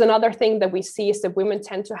 Because another thing that we see is that women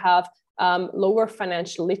tend to have lower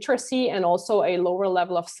financial literacy and also a lower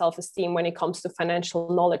level of self-esteem when it comes to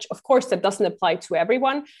financial knowledge. Of course, that doesn't apply to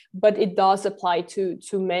everyone, but it does apply to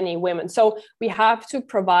many women. So we have to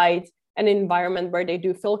provide an environment where they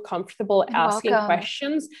do feel comfortable asking welcome.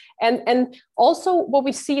 questions. And also what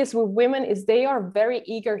we see is with women is they are very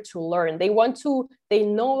eager to learn. They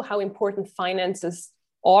know how important finances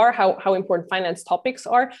are, how important finance topics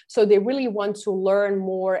are. So they really want to learn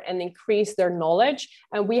more and increase their knowledge.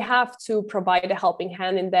 And we have to provide a helping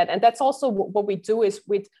hand in that. And that's also what we do is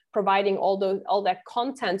with providing all that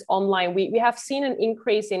content online. We have seen an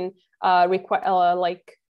increase in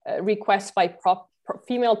requests by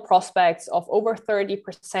female prospects of over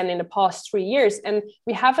 30% in the past 3 years. And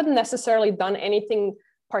we haven't necessarily done anything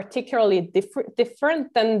particularly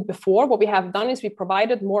different than before. What we have done is we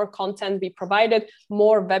provided more content, we provided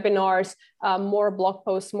more webinars, more blog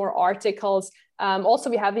posts, more articles. Also,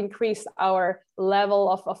 we have increased our level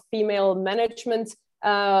of female management.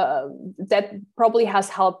 That probably has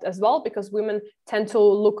helped as well, because women tend to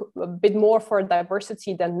look a bit more for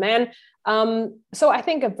diversity than men. So I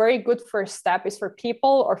think a very good first step is for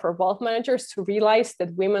people or for wealth managers to realize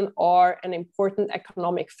that women are an important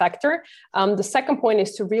economic factor. The second point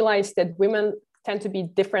is to realize that women tend to be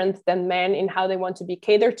different than men in how they want to be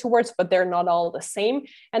catered towards, but they're not all the same.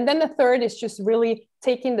 And then the third is just really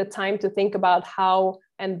taking the time to think about how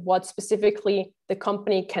and what specifically the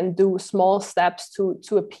company can do, small steps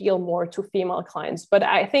to appeal more to female clients. But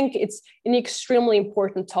I think it's an extremely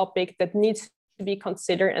important topic that needs to be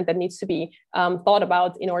considered and that needs to be thought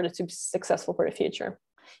about in order to be successful for the future.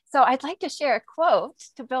 So I'd like to share a quote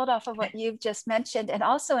to build off of what you've just mentioned, and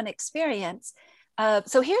also an experience.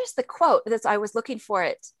 So here's the quote that I was looking for.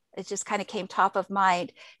 It just kind of came top of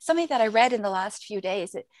mind. Something that I read in the last few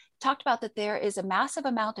days. It talked about that there is a massive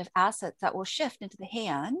amount of assets that will shift into the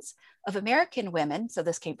hands of American women. So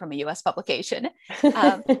this came from a US publication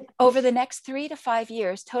over the next 3 to 5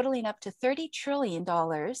 years, totaling up to $30 trillion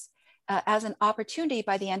as an opportunity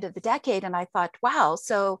by the end of the decade. And I thought, wow,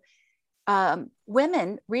 so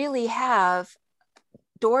women really have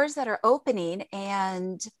doors that are opening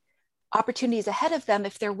and opportunities ahead of them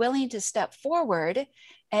if they're willing to step forward.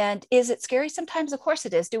 And is it scary? Sometimes, of course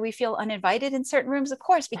it is. Do we feel uninvited in certain rooms? Of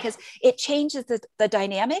course, because it changes the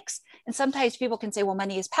dynamics. And sometimes people can say, well,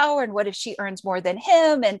 money is power. And what if she earns more than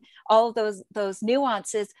him? And all of those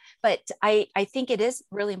nuances. But I think it is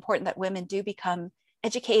really important that women do become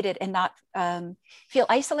educated and not feel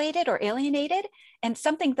isolated or alienated. And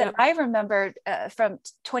something that I remembered from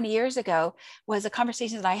 20 years ago was a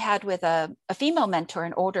conversation that I had with a female mentor,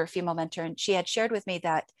 an older female mentor. And she had shared with me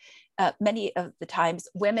that many of the times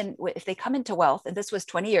women, if they come into wealth, and this was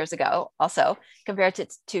 20 years ago also compared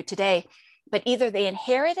to today, but either they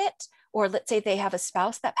inherit it, or let's say they have a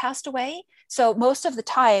spouse that passed away. So most of the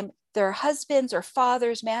time their husbands or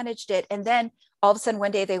fathers managed it. And then all of a sudden one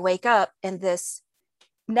day they wake up and this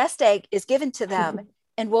nest egg is given to them.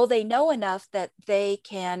 And will they know enough that they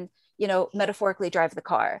can, metaphorically drive the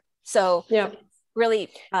car? So really,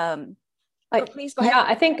 please go ahead. Yeah,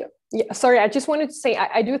 I think, sorry, I just wanted to say,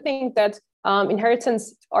 I do think that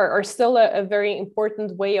inheritance are still a very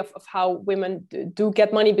important way of how women do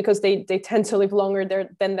get money, because they tend to live longer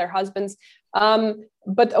than their husbands.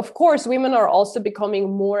 But of course, women are also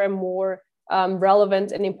becoming more and more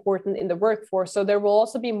relevant and important in the workforce. So there will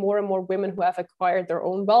also be more and more women who have acquired their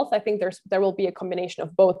own wealth. I think there will be a combination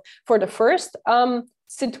of both. For the first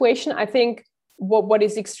situation, I think what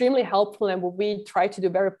is extremely helpful and what we try to do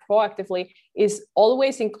very proactively is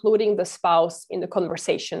always including the spouse in the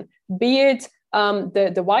conversation, be it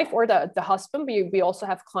the wife or the husband. We also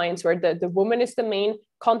have clients where the woman is the main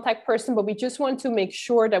contact person, but we just want to make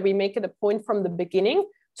sure that we make it a point from the beginning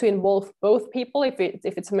to involve both people, if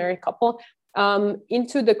it's a married couple,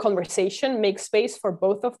 into the conversation, make space for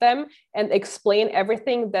both of them and explain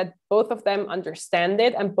everything, that both of them understand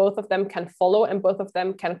it and both of them can follow and both of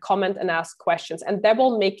them can comment and ask questions. And that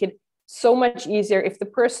will make it so much easier. If the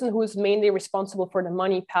person who's mainly responsible for the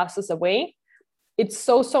money passes away, it's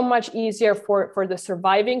so much easier for the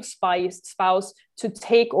surviving spouse to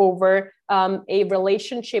take over a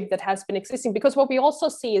relationship that has been existing. Because what we also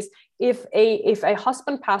see is if a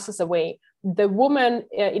husband passes away, the woman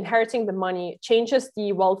inheriting the money changes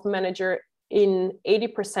the wealth manager in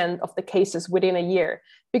 80% of the cases within a year,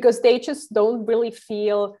 because they just don't really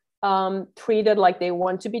feel treated like they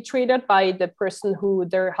want to be treated by the person who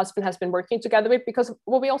their husband has been working together with. Because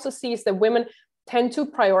what we also see is that women tend to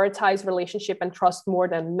prioritize relationship and trust more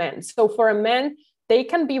than men. So for a man, they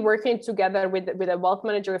can be working together with a wealth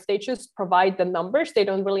manager if they just provide the numbers. They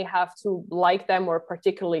don't really have to like them or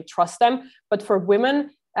particularly trust them. But for women,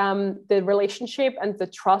 the relationship and the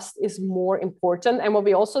trust is more important. And what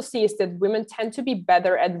we also see is that women tend to be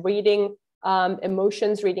better at reading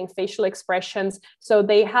emotions, reading facial expressions. So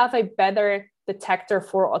they have a better detector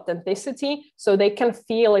for authenticity. So they can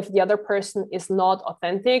feel if the other person is not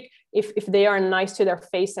authentic, if they are nice to their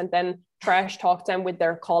face and then trash talk them with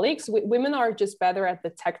their colleagues. Women are just better at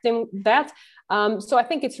detecting that. So I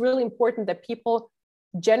think it's really important that people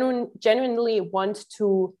genuinely want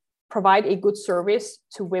to provide a good service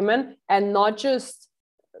to women and not just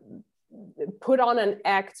put on an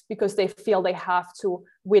act because they feel they have to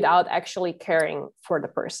without actually caring for the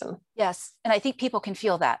person. Yes. And I think people can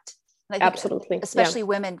feel that. Absolutely. Especially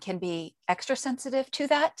women can be extra sensitive to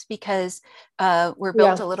that because we're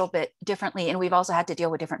built a little bit differently. And we've also had to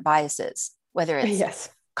deal with different biases, whether it's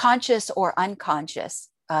conscious or unconscious,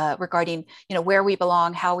 regarding, where we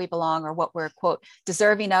belong, how we belong, or what we're, quote,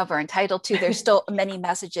 deserving of or entitled to. There's still many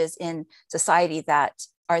messages in society that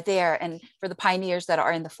are there. And for the pioneers that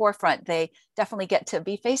are in the forefront, they definitely get to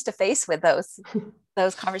be face to face with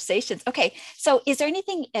those conversations. Okay. So is there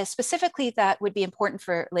anything specifically that would be important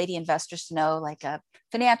for lady investors to know, like a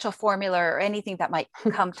financial formula or anything that might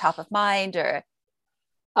come top of mind? Or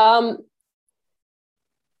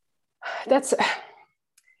that's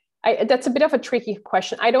a bit of a tricky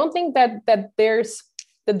question. I don't think that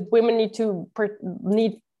women need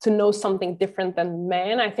to know something different than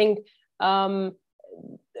men. I think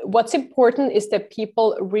what's important is that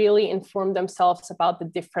people really inform themselves about the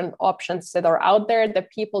different options that are out there, that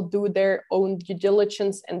people do their own due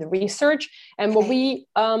diligence and research. And what we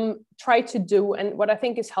try to do, and what I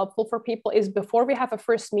think is helpful for people, is before we have a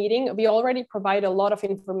first meeting, we already provide a lot of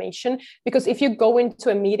information. Because if you go into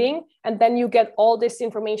a meeting and then you get all this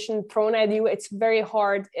information thrown at you, it's very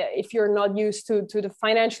hard if you're not used to the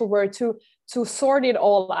financial world to sort it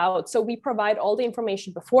all out. So we provide all the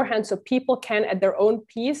information beforehand so people can at their own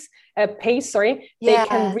pace, they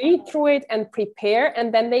can read through it and prepare,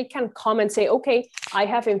 and then they can come and say, okay, I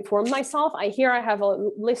have informed myself. I have a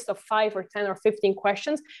list of 5 or 10 or 15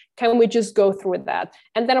 questions. Can we just go through that?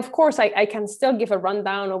 And then of course I can still give a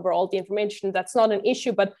rundown over all the information. That's not an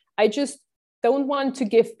issue, but I just don't want to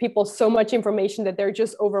give people so much information that they're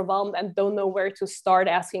just overwhelmed and don't know where to start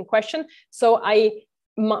asking questions. So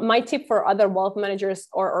my tip for other wealth managers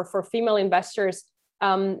or for female investors,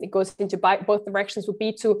 it goes into both directions, would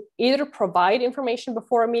be to either provide information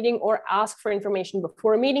before a meeting or ask for information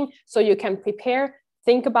before a meeting so you can prepare,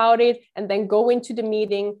 think about it, and then go into the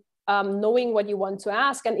meeting knowing what you want to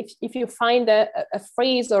ask. And if you find a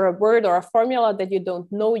phrase or a word or a formula that you don't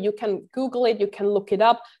know, you can Google it, you can look it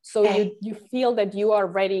up, so you feel that you are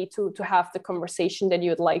ready to have the conversation that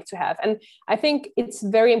you'd like to have. And I think it's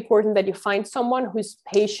very important that you find someone who's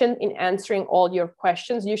patient in answering all your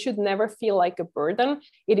questions. You should never feel like a burden.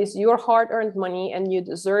 It is your hard-earned money, and you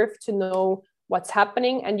deserve to know what's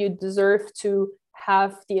happening, and you deserve to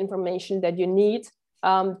have the information that you need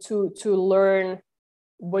to learn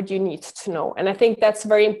what you need to know. And I think that's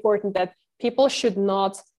very important, that people should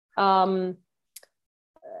not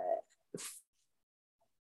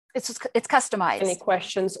it's customized any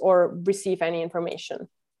questions or receive any information.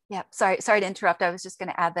 Yeah, sorry to interrupt. I was just going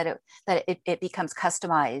to add that it becomes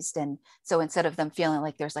customized, and so instead of them feeling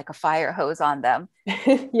like there's like a fire hose on them.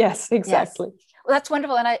 Yes, exactly. Yes. Well, that's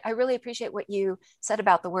wonderful, and I really appreciate what you said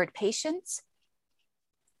about the word patience.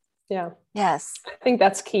 Yeah. Yes. I think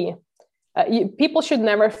that's key. People should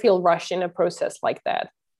never feel rushed in a process like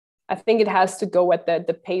that. I think it has to go at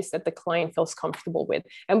the pace that the client feels comfortable with.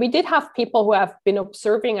 And we did have people who have been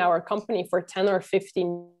observing our company for 10 or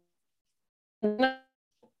 15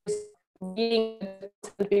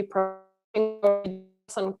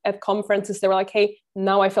 at conferences. They were like, hey,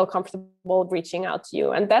 now I feel comfortable reaching out to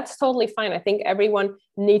you. And that's totally fine. I think everyone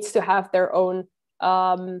needs to have their own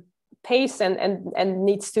pace and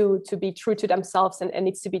needs to be true to themselves and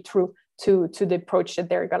needs to be true to the approach that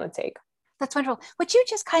they're going to take. That's wonderful. Would you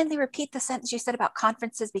just kindly repeat the sentence you said about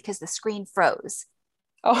conferences, because the screen froze?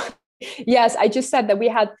 Oh, yes. I just said that we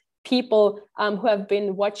had people who have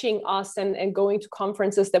been watching us and going to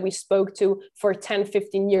conferences that we spoke to for 10,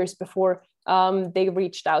 15 years before they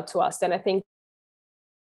reached out to us. And I think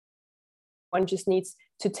one just needs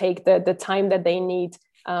to take the time that they need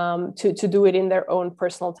to do it in their own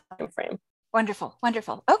personal time frame. Wonderful.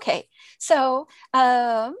 Wonderful. Okay. So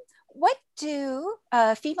what do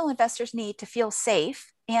female investors need to feel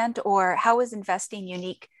safe, and or how is investing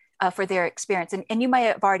unique for their experience? And you might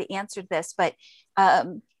have already answered this, but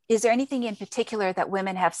is there anything in particular that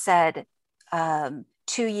women have said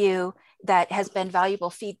to you that has been valuable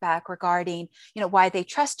feedback regarding, why they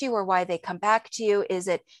trust you or why they come back to you? Is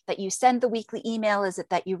it that you send the weekly email? Is it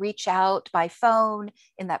that you reach out by phone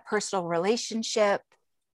in that personal relationship?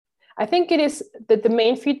 I think it is that the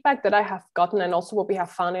main feedback that I have gotten, and also what we have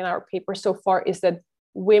found in our paper so far, is that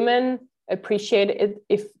women appreciate it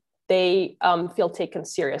if they feel taken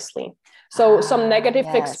seriously. So some negative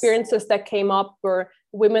experiences that came up were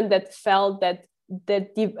women that felt that the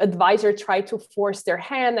advisor tried to force their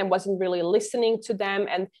hand and wasn't really listening to them.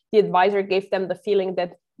 And the advisor gave them the feeling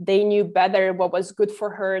that they knew better what was good for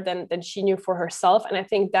her than she knew for herself. And I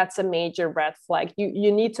think that's a major red flag.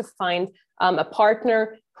 You need to find a partner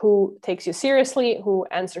who takes you seriously, who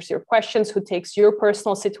answers your questions, who takes your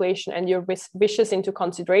personal situation and your wishes into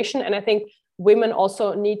consideration. And I think women also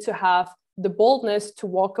need to have the boldness to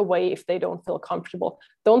walk away if they don't feel comfortable.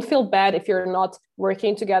 Don't feel bad if you're not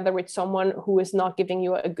working together with someone who is not giving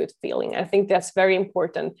you a good feeling. I think that's very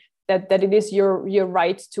important, that it is your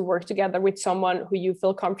right to work together with someone who you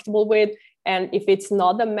feel comfortable with. And if it's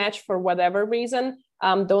not a match for whatever reason,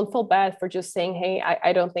 don't feel bad for just saying, hey,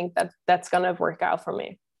 I don't think that's going to work out for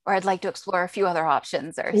me. Or I'd like to explore a few other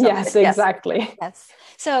options or something. Yes, exactly. Yes.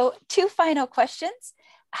 So 2 final questions.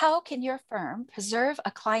 How can your firm preserve a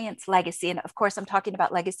client's legacy? And of course, I'm talking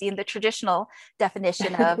about legacy in the traditional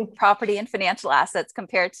definition of property and financial assets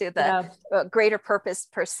compared to the greater purpose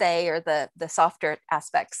per se, or the softer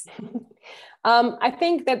aspects. I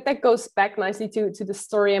think that goes back nicely to the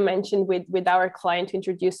story I mentioned with our client who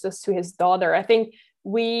introduced us to his daughter. I think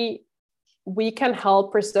we can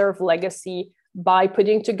help preserve legacy by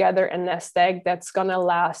putting together a nest egg that's going to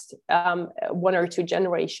last 1 or 2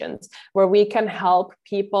 generations, where we can help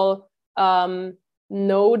people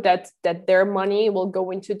know that their money will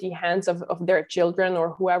go into the hands of their children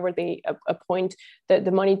or whoever they appoint the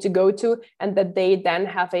money to go to, and that they then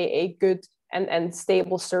have a good and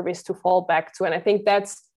stable service to fall back to. And I think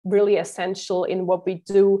that's really essential in what we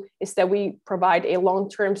do, is that we provide a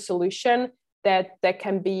long-term solution that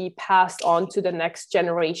can be passed on to the next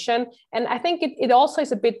generation. And I think it also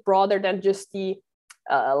is a bit broader than just the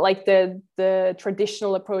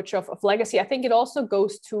traditional approach of legacy. I think it also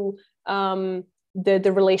goes to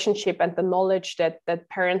the relationship and the knowledge that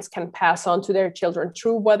parents can pass on to their children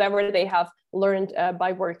through whatever they have learned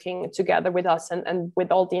by working together with us, and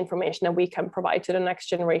with all the information that we can provide to the next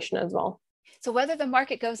generation as well. So whether the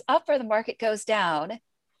market goes up or the market goes down,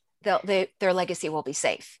 their legacy will be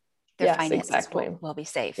safe. Their finances will be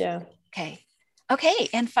safe. Yeah. Okay.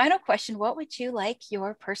 And final question, what would you like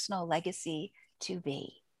your personal legacy to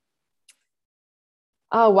be?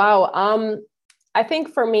 Oh, wow. I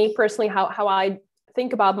think for me personally, how I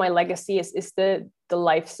think about my legacy is the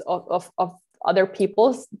lives of other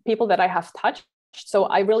people that I have touched. So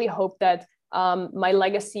I really hope that my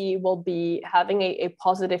legacy will be having a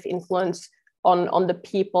positive influence on the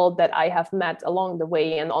people that I have met along the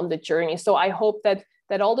way and on the journey. So I hope that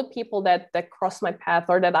all the people that cross my path,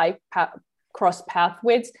 or that I cross path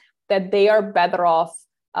with, that they are better off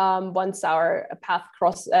once our path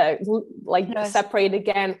separate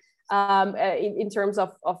again, in terms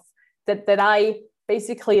of that I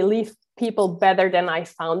basically leave people better than I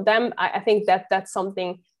found them. I think that's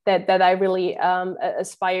something that I really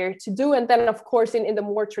aspire to do. And then, of course, in the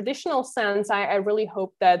more traditional sense, I really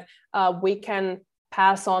hope that we can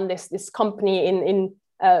pass on this company in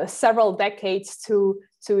several decades to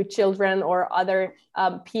children or other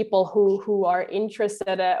people who are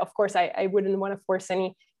interested. Of course, I wouldn't want to force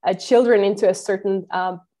any children into a certain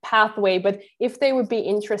pathway, but if they would be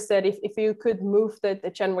interested, if you could move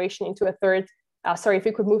the generation into a third, if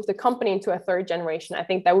you could move the company into a third generation, I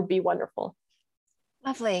think that would be wonderful.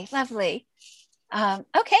 Lovely.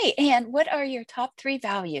 Okay, and what are your top 3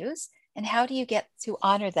 values, and how do you get to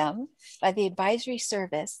honor them by the advisory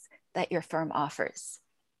service that your firm offers?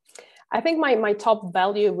 I think my top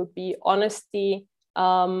value would be honesty,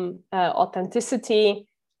 authenticity,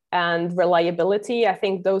 and reliability. I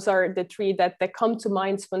think those are the 3 that come to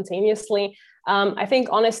mind spontaneously. I think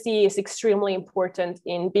honesty is extremely important,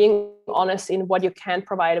 in being honest in what you can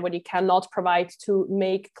provide, what you cannot provide, to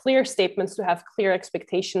make clear statements, to have clear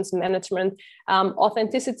expectations management.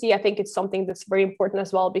 Authenticity, I think it's something that's very important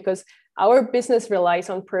as well, because our business relies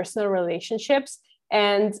on personal relationships,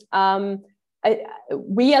 and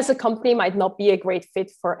we as a company might not be a great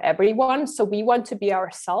fit for everyone. So we want to be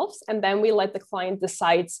ourselves, and then we let the client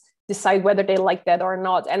decide whether they like that or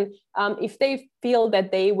not. And if they feel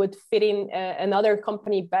that they would fit in another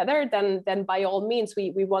company better, then by all means,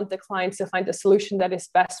 we want the clients to find a solution that is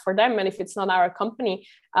best for them. And if it's not our company,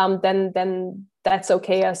 then that's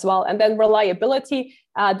okay as well. And then reliability,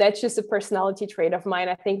 that's just a personality trait of mine.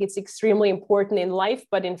 I think it's extremely important in life,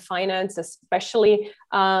 but in finance especially.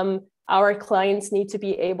 Our clients need to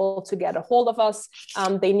be able to get a hold of us.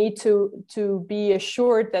 They need to be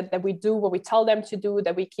assured that we do what we tell them to do,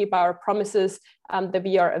 that we keep our promises, that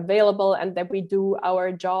we are available, and that we do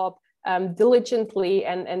our job diligently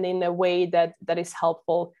and in a way that is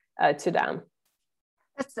helpful to them.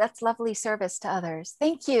 That's lovely service to others.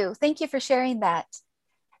 Thank you. Thank you for sharing that.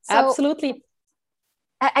 So Absolutely.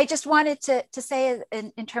 I just wanted to say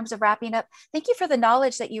in terms of wrapping up, thank you for the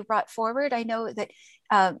knowledge that you brought forward. I know that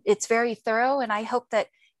it's very thorough, and I hope that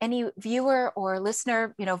any viewer or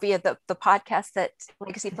listener, via the podcast that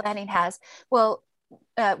Legacy Planning has, will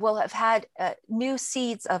have had new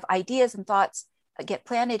seeds of ideas and thoughts get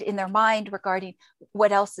planted in their mind regarding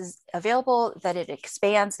what else is available, that it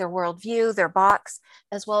expands their worldview, their box,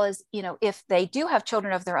 as well as, if they do have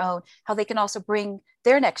children of their own, how they can also bring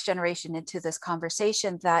their next generation into this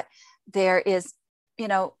conversation, that there is,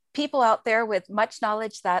 people out there with much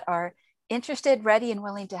knowledge that are interested, ready, and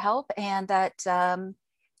willing to help, and that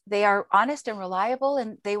they are honest and reliable,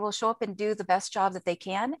 and they will show up and do the best job that they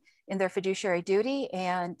can in their fiduciary duty.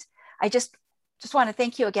 And I just want to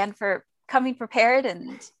thank you again for coming prepared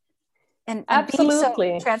and being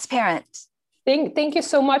so transparent. Thank you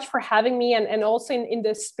so much for having me, and also in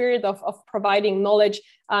the spirit of providing knowledge.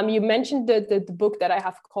 You mentioned the book that I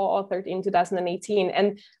have co-authored in 2018,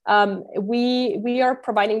 and we are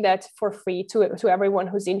providing that for free to everyone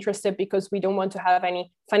who's interested, because we don't want to have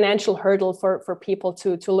any financial hurdle for people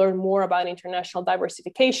to learn more about international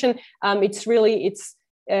diversification.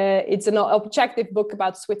 It's an objective book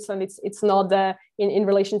about Switzerland. It's not in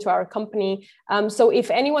relation to our company. So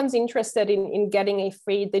if anyone's interested in getting a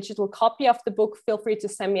free digital copy of the book, feel free to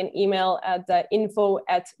send me an email at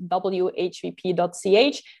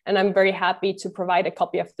info@whvp.ch, and I'm very happy to provide a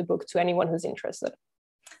copy of the book to anyone who's interested.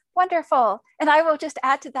 Wonderful. And I will just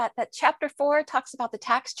add to that chapter 4 talks about the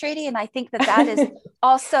tax treaty, and I think that is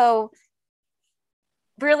also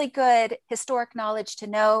really good historic knowledge to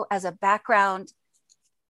know as a background.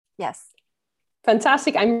 Yes.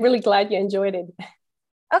 Fantastic. I'm really glad you enjoyed it.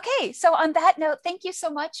 Okay. So on that note, thank you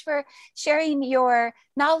so much for sharing your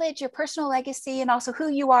knowledge, your personal legacy, and also who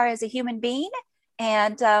you are as a human being.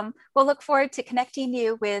 And we'll look forward to connecting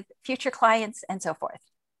you with future clients and so forth.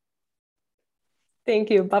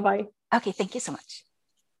 Thank you. Bye-bye. Okay. Thank you so much.